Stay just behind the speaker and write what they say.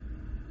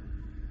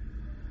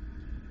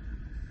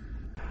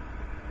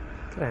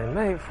G'day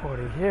mate,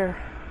 40 here,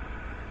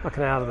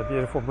 looking out of the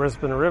beautiful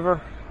Brisbane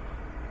River,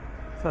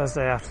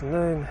 Thursday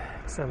afternoon,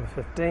 December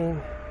 15.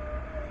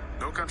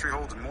 No country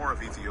holds more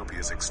of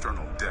Ethiopia's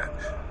external debt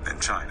than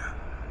China.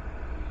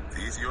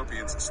 The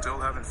Ethiopians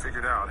still haven't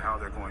figured out how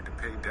they're going to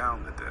pay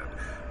down the debt,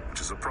 which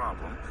is a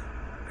problem.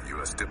 A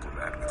U.S.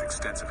 diplomat with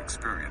extensive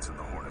experience in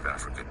the Horn of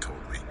Africa told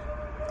me.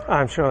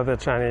 I'm sure the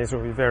Chinese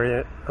will be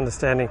very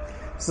understanding.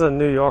 This is a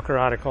New Yorker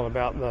article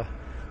about the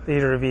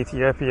leader of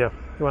Ethiopia.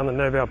 He won the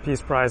Nobel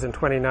Peace Prize in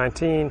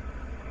 2019,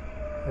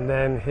 and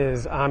then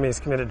his armies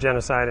committed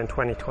genocide in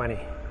 2020.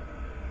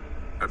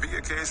 Abiy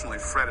occasionally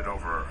fretted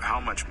over how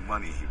much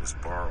money he was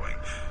borrowing.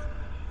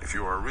 If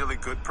you are a really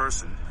good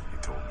person, he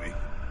told me,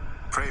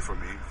 pray for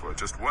me for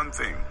just one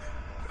thing,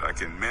 that I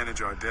can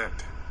manage our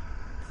debt.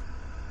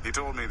 He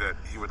told me that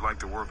he would like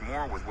to work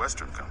more with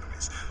Western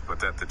companies, but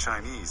that the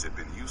Chinese had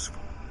been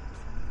useful.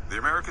 The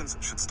Americans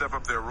should step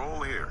up their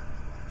role here,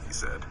 he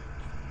said.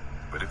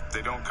 But if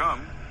they don't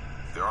come,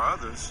 there are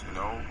others,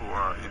 who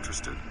are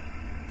interested.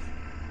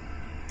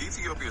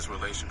 Ethiopia's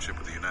relationship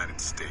with the United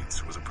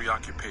States was a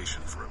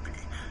preoccupation for Abiy.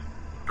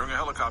 During a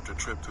helicopter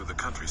trip through the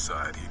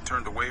countryside, he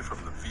turned away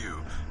from the view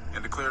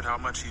and declared how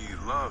much he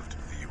loved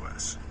the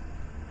U.S.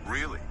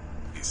 Really,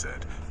 he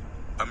said,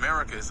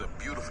 America is a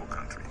beautiful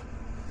country.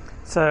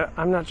 So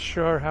I'm not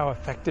sure how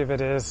effective it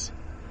is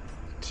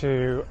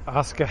to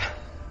ask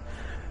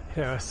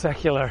a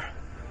secular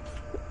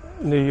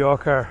New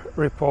Yorker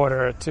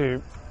reporter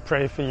to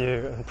pray for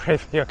you and pray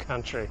for your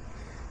country.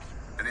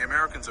 And the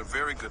Americans are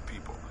very good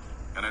people.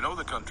 And I know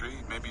the country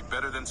may be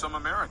better than some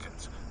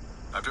Americans.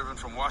 I've driven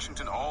from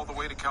Washington all the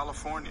way to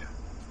California.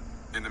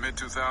 In the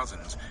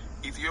mid-2000s,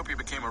 Ethiopia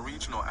became a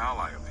regional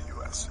ally of the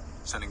U.S.,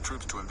 sending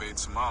troops to invade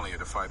Somalia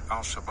to fight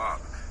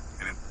al-Shabaab.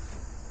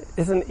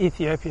 Isn't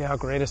Ethiopia our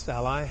greatest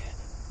ally?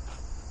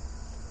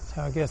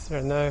 So I guess there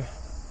are no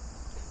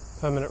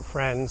permanent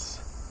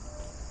friends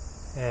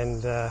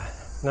and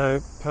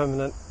no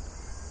permanent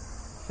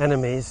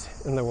enemies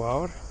in the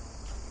world,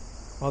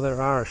 while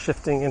there are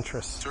shifting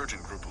interests.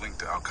 Insurgent group linked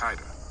to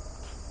Al-Qaeda.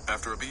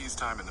 After Abiy's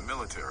time in the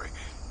military,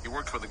 he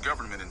worked for the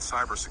government in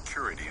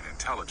cybersecurity and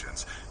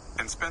intelligence,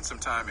 and spent some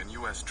time in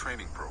U.S.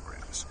 training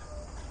programs.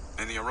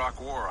 In the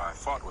Iraq War, I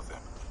fought with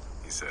them,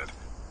 he said.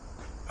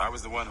 I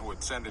was the one who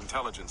would send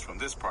intelligence from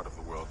this part of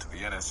the world to the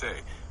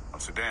NSA on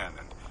Sudan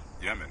and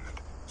Yemen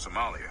and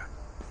Somalia.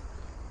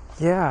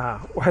 Yeah,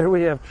 why do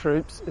we have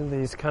troops in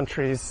these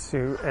countries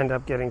who end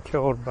up getting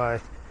killed by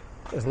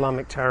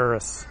Islamic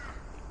terrorists?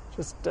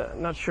 Just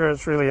not sure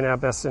it's really in our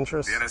best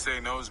interest. The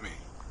NSA knows me.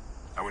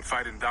 I would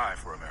fight and die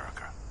for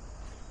America.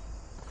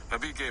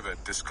 Abiy gave a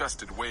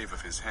disgusted wave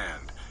of his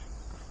hand.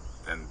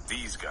 Then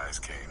these guys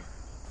came.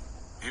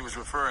 He was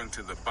referring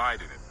to the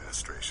Biden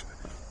administration.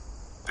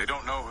 They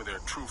don't know who their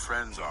true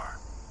friends are,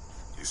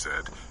 he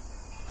said.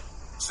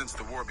 Since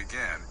the war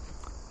began.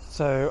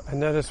 So I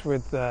noticed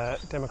with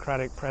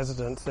Democratic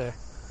presidents,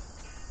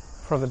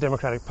 from the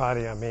Democratic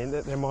Party,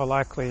 that they're more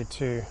likely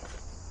to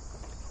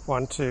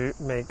want to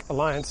make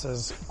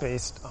alliances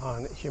based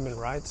on human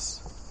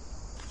rights.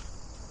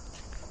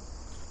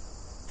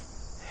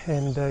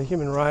 And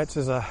human rights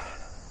is not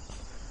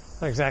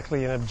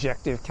exactly an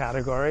objective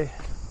category.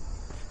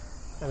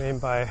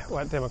 By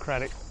what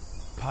Democratic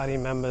Party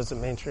members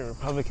and mainstream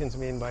Republicans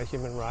mean by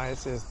human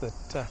rights is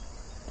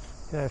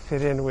that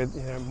fit in with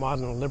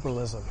modern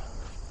liberalism.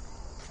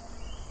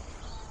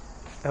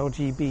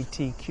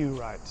 LGBTQ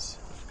rights.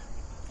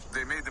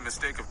 They made the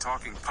mistake of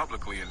talking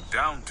publicly and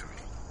down to me.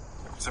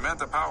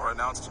 Samantha Power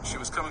announced she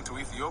was coming to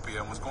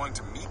Ethiopia and was going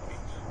to meet me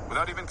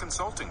without even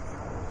consulting me.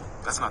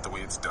 That's not the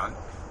way it's done.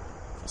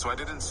 So I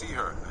didn't see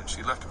her, and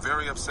she left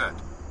very upset.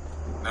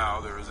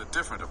 Now there is a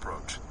different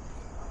approach.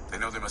 They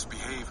know they must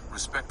behave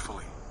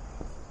respectfully.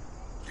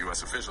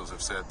 U.S. officials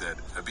have said that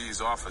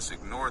Abiy's office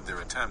ignored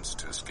their attempts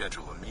to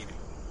schedule a meeting.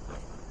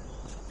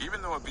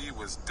 Even though Abiy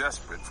was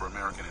desperate for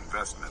American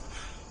investment,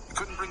 he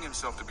couldn't bring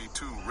himself to be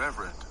too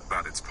reverent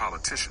about its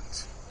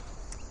politicians.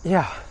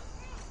 Yeah.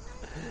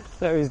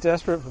 So he's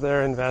desperate for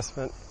their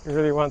investment. He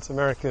really wants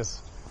America's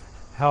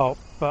help.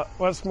 But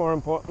what's more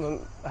important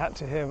than that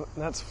to him?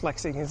 That's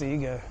flexing his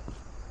ego.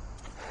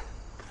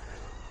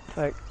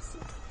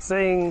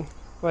 Saying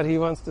what he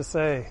wants to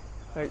say.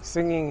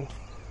 Singing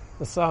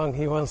the song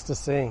he wants to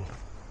sing.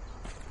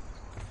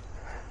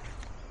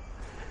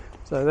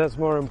 So that's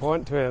more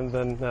important to him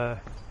than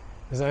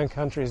his own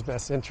country's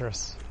best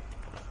interests.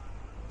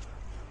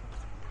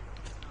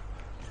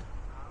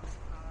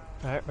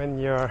 When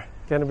you're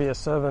going to be a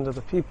servant of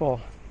the people,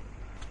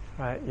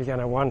 you're going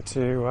to want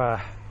to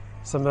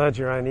submerge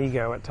your own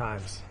ego at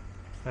times.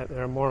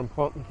 There are more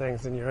important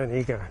things than your own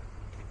ego.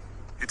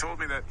 He told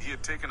me that he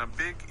had taken a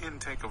big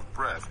intake of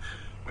breath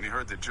when he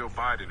heard that Joe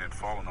Biden had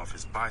fallen off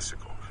his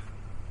bicycle.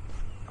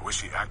 I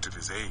wish he acted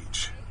his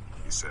age,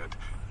 he said.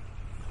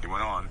 He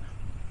went on,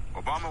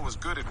 Obama was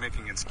good at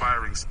making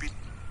inspiring speeches.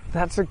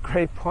 That's a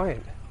great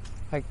point.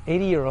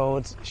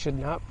 80-year-olds should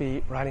not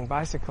be riding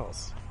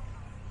bicycles.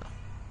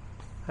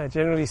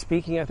 Generally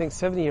speaking, I think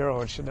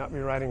 70-year-olds should not be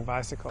riding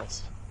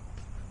bicycles.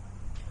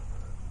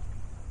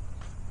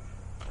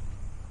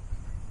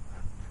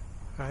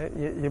 Right?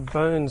 Your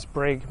bones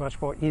break much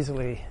more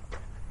easily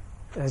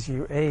as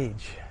you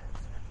age.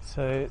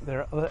 So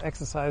there are other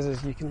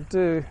exercises you can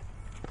do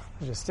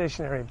with a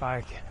stationary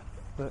bike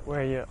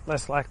where you're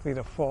less likely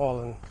to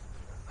fall and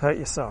hurt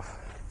yourself.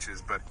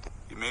 But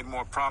he made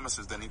more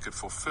promises than he could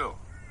fulfill.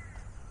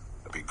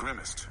 He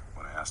grimaced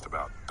when I asked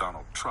about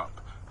Donald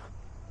Trump.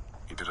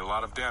 He did a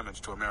lot of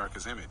damage to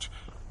America's image.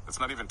 Let's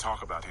not even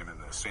talk about him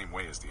in the same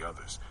way as the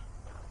others.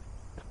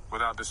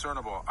 Without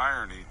discernible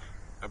irony,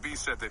 Abiy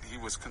said that he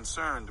was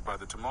concerned by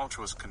the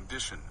tumultuous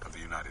condition of the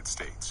United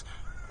States.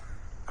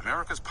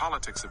 America's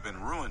politics have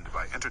been ruined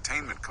by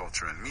entertainment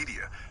culture and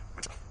media.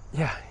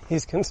 Yeah,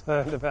 he's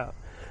concerned about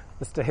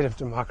the state of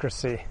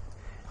democracy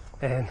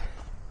and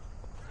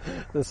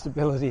the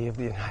stability of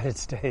the United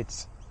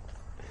States.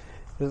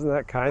 Isn't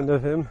that kind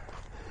of him?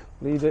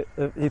 Leader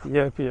of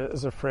Ethiopia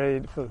is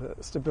afraid for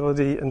the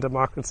stability and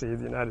democracy of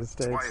the United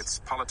States. That's why its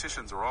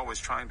politicians are always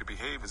trying to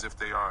behave as if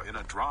they are in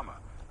a drama,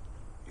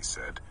 he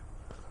said.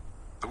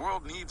 The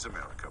world needs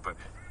America, but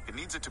it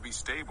needs it to be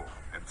stable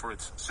and for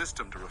its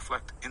system to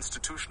reflect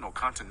institutional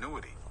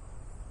continuity.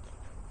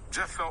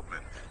 Jeff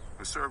Feltman,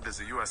 who served as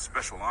a U.S.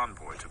 Special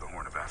Envoy to the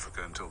Horn of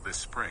Africa until this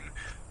spring,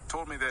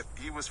 told me that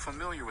he was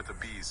familiar with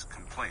Abiy's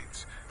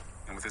complaints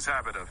and with his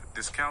habit of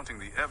discounting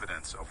the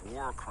evidence of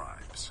war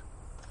crimes.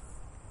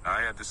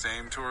 I had the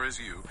same tour as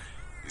you,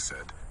 he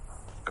said.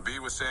 Abiy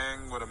was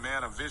saying what a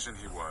man of vision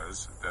he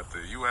was, that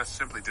the U.S.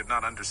 simply did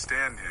not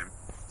understand him.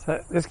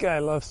 So this guy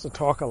loves to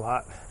talk a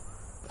lot,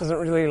 doesn't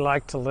really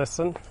like to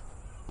listen,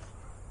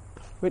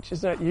 which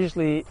is not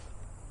usually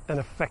an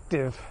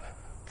effective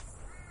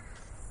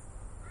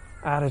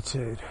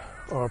attitude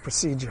or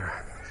procedure.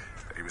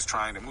 He was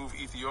trying to move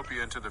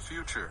Ethiopia into the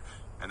future,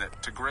 and that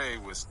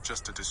Tigray was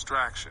just a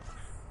distraction.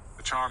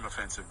 The charm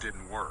offensive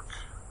didn't work.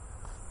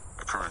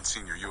 A current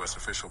senior U.S.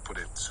 official put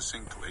it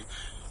succinctly,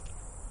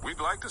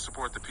 "We'd like to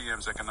support the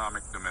PM's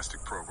economic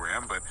domestic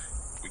program, but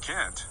we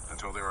can't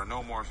until there are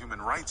no more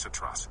human rights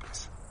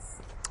atrocities."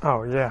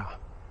 Oh, yeah.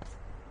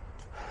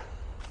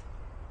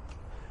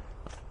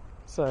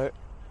 So,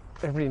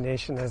 every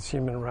nation has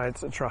human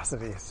rights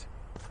atrocities.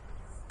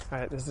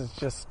 Right? This is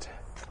just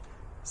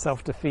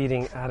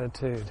self-defeating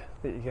attitude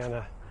that you're going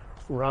to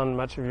run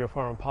much of your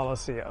foreign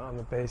policy on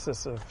the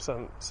basis of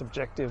some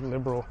subjective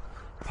liberal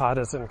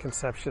partisan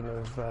conception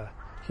of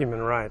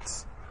human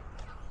rights.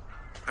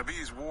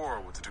 Abiy's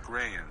war with the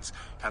Tigrayans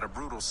had a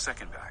brutal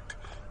second act.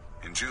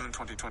 In June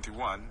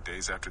 2021,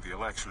 days after the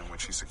election in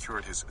which he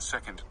secured his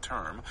second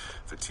term,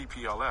 the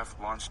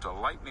TPLF launched a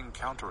lightning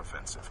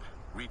counteroffensive,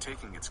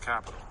 retaking its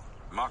capital,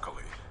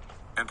 Mekelle,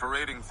 and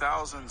parading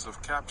thousands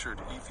of captured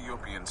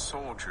Ethiopian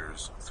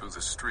soldiers through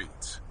the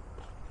streets.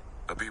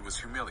 Abiy was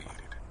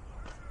humiliated.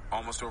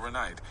 Almost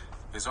overnight,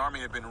 his army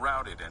had been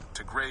routed and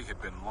Tigray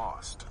had been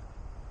lost.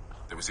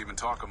 There was even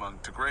talk among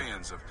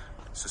Tigrayans of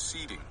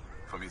seceding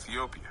from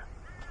Ethiopia.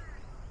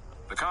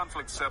 The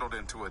conflict settled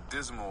into a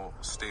dismal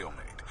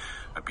stalemate.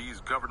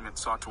 Abiy's government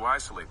sought to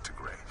isolate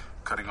Tigray,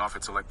 cutting off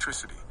its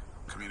electricity,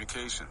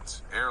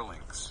 communications, air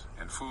links,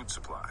 and food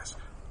supplies.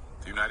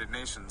 The United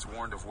Nations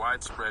warned of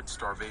widespread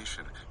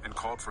starvation and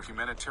called for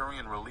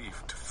humanitarian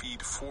relief to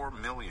feed 4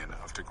 million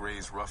of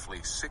Tigray's roughly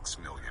 6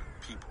 million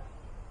people.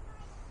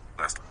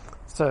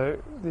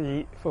 So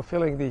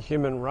fulfilling the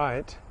human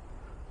right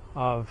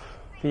of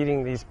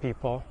feeding these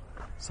people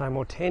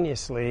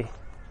simultaneously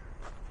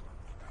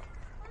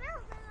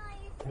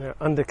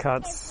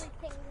undercuts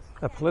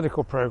a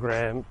political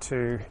program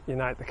to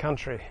unite the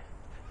country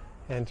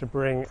and to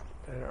bring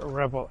a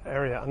rebel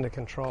area under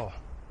control.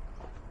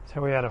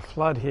 So we had a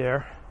flood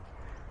here,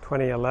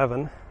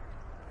 2011,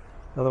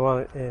 another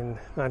one in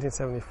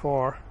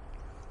 1974,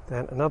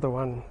 then another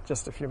one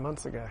just a few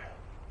months ago.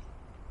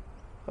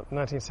 The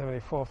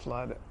 1974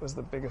 flood was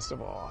the biggest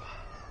of all.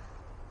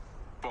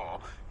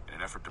 In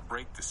an effort to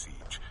break the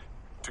siege,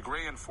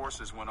 Tigrayan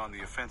forces went on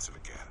the offensive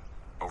again,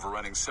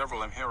 overrunning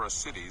several Amhara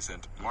cities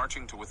and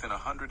marching to within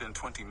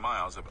 120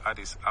 miles of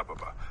Addis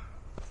Ababa.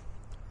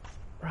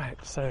 Right,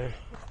 so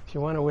if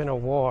you want to win a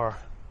war,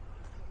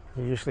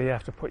 you usually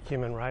have to put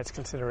human rights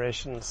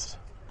considerations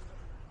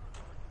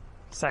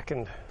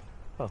second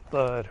or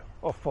third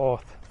or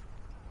fourth.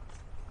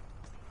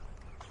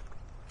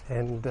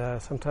 And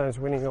sometimes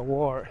winning a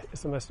war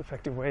is the most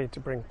effective way to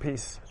bring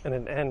peace and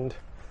an end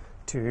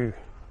to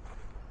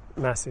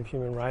massive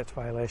human rights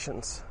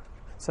violations.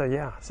 So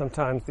yeah,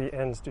 sometimes the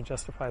ends do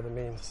justify the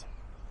means.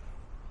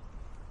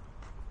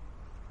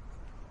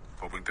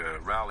 Hoping to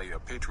rally a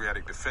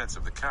patriotic defense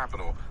of the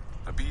capital,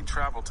 Abiy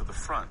traveled to the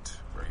front,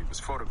 where he was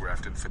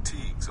photographed in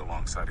fatigues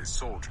alongside his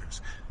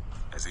soldiers.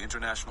 As the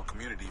international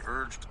community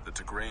urged the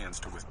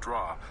Tigrayans to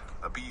withdraw,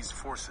 Abiy's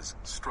forces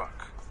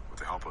struck with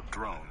the help of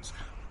drones,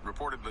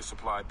 reportedly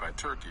supplied by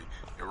Turkey,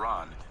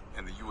 Iran,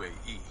 and the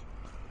UAE.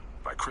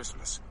 By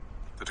Christmas,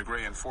 the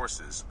Tigrayan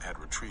forces had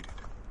retreated.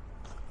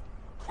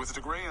 With the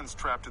Tigrayans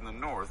trapped in the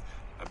north,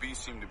 Abiy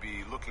seemed to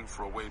be looking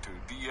for a way to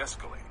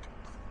de-escalate.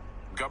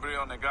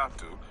 Gabriel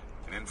Negatu,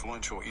 an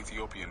influential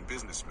Ethiopian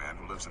businessman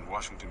who lives in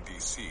Washington,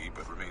 D.C.,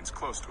 but remains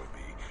close to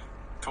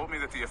Abiy, told me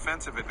that the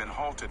offensive had been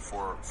halted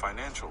for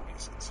financial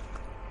reasons.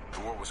 The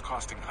war was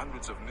costing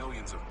hundreds of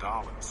millions of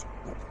dollars.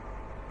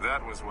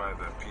 That was why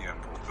the PM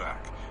pulled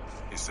back,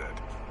 he said.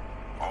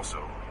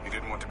 Also, he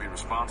didn't want to be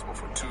responsible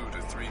for 2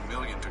 to 3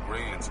 million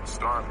Tigrayans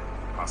starving,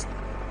 possibly.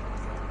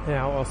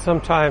 Yeah, well,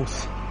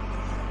 sometimes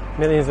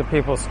millions of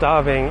people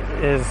starving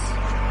is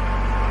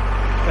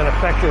an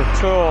effective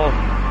tool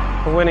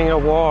for winning a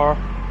war,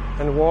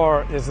 and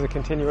war is the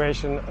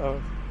continuation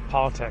of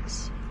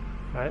politics,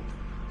 right?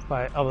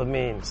 By other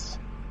means.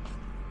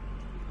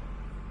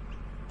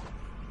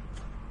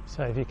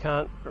 So if you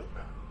can't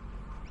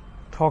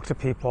talk to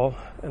people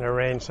and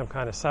arrange some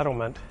kind of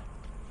settlement,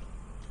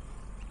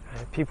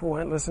 people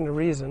won't listen to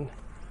reason,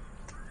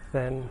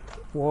 then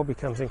war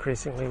becomes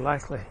increasingly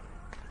likely.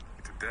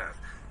 To death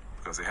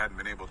because they hadn't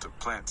been able to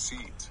plant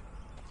seeds.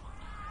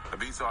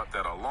 Abiy thought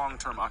that a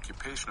long-term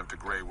occupation of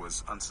Tigray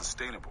was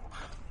unsustainable,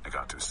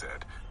 Nagatu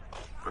said.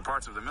 But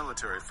parts of the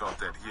military felt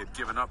that he had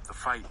given up the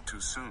fight too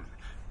soon.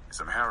 His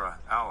Amhara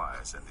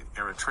allies and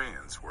the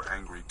Eritreans were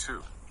angry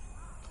too.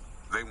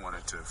 They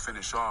wanted to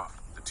finish off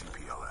the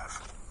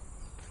TPLF.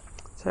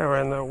 So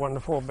we're in the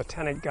wonderful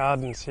Botanic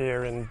Gardens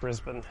here in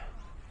Brisbane.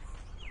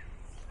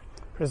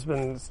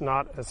 Brisbane's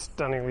not as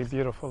stunningly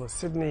beautiful as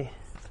Sydney,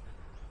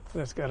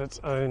 but it's got its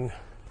own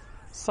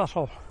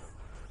subtle,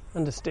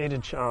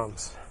 understated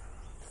charms.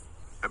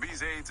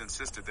 Abiy's aides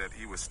insisted that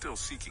he was still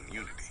seeking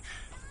unity.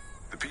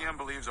 The PM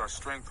believes our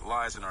strength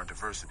lies in our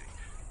diversity,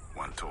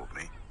 one told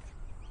me.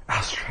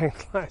 Our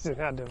strength lies in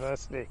our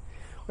diversity.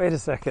 Wait a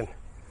second.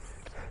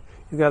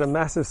 You've got a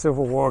massive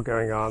civil war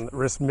going on that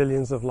risks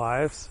millions of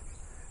lives.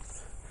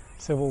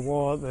 Civil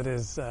war that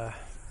is,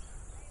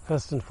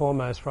 first and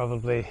foremost,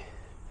 probably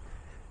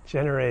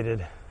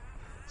generated,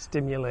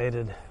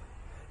 stimulated,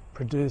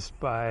 produced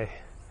by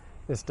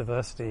this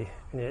diversity,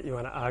 and yet you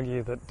want to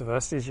argue that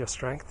diversity is your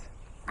strength?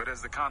 But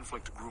as the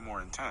conflict grew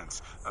more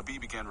intense,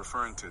 Abiy began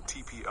referring to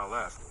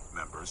TPLF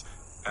members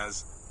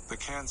as the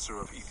cancer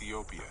of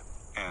Ethiopia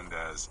and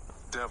as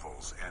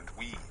devils and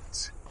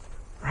weeds.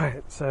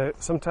 Right, so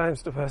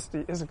sometimes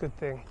diversity is a good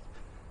thing.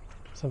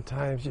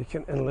 Sometimes you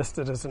can enlist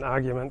it as an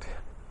argument.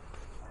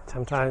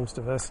 Sometimes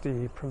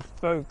diversity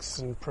provokes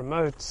and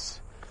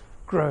promotes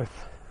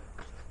growth.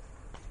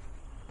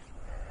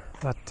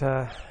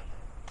 But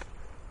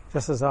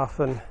just as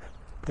often,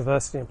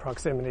 diversity and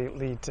proximity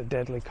lead to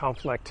deadly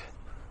conflict,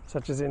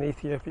 such as in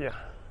Ethiopia.